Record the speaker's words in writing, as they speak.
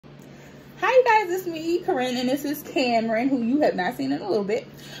Hi you guys, it's me, Corinne, and this is Cameron, who you have not seen in a little bit.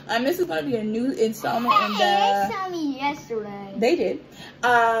 This is going to be a new installment in the... They saw me yesterday. They did.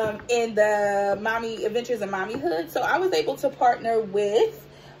 In the Mommy Adventures of Mommyhood. So I was able to partner with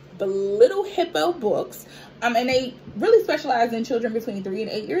the Little Hippo Books. And they really specialize in children between 3 and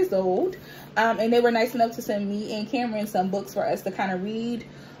 8 years old. And they were nice enough to send me and Cameron some books for us to kind of read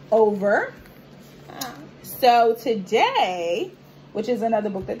over. So today, which is another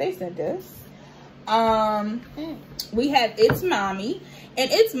book that they sent us, we have It's Mommy.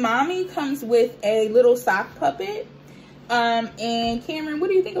 And It's Mommy comes with a little sock puppet. And Cameron, what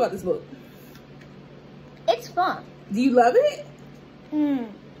do you think about this book? It's fun. Do you love it?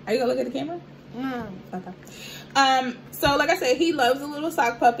 Are you gonna look at the camera? Okay. So like I said, he loves the little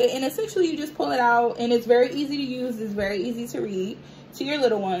sock puppet, and essentially you just pull it out, and it's very easy to use. It's very easy to read to your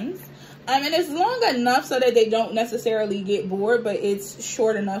little ones. And it's long enough so that they don't necessarily get bored, but it's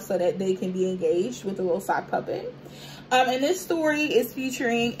short enough so that they can be engaged with the little sock puppet. And this story is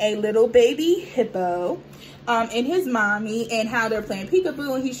featuring a little baby hippo and his mommy, and how they're playing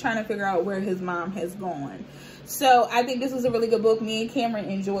peekaboo, and he's trying to figure out where his mom has gone. So I think this was a really good book. Me and Cameron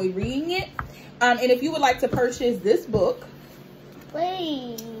enjoyed reading it. And if you would like to purchase this book,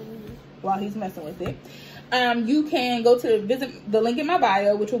 please, while he's messing with it, you can go to visit the link in my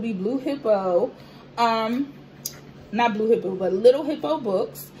bio, which will be Blue Hippo, not Blue Hippo, but Little Hippo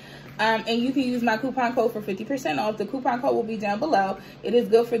Books. And you can use my coupon code for 50% off. The coupon code will be down below. It is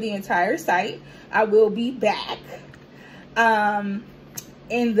good for the entire site. I will be back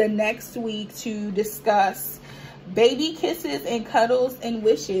in the next week to discuss Baby Kisses and Cuddles and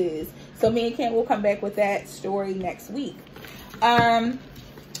Wishes. So me and Ken will come back with that story next week.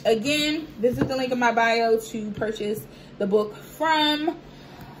 Again, visit the link in my bio to purchase the book from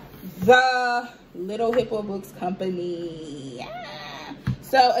the Little Hippo Books Company. Yeah.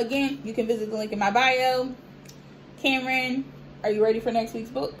 So again, you can visit the link in my bio. Cameron, are you ready for next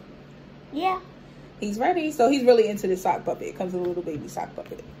week's book? Yeah. He's ready. So he's really into this sock puppet. It comes with a little baby sock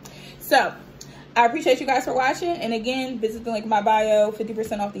puppet. So I appreciate you guys for watching. And again, visit the link in my bio.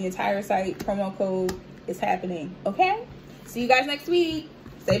 50% off the entire site. Promo code is happening. Okay? See you guys next week.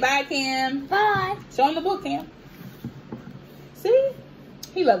 Say bye, Cam. Bye. Show him the book, Cam. See?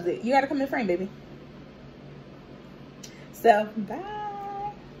 He loves it. You got to come in frame, baby. So,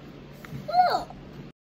 bye. Look.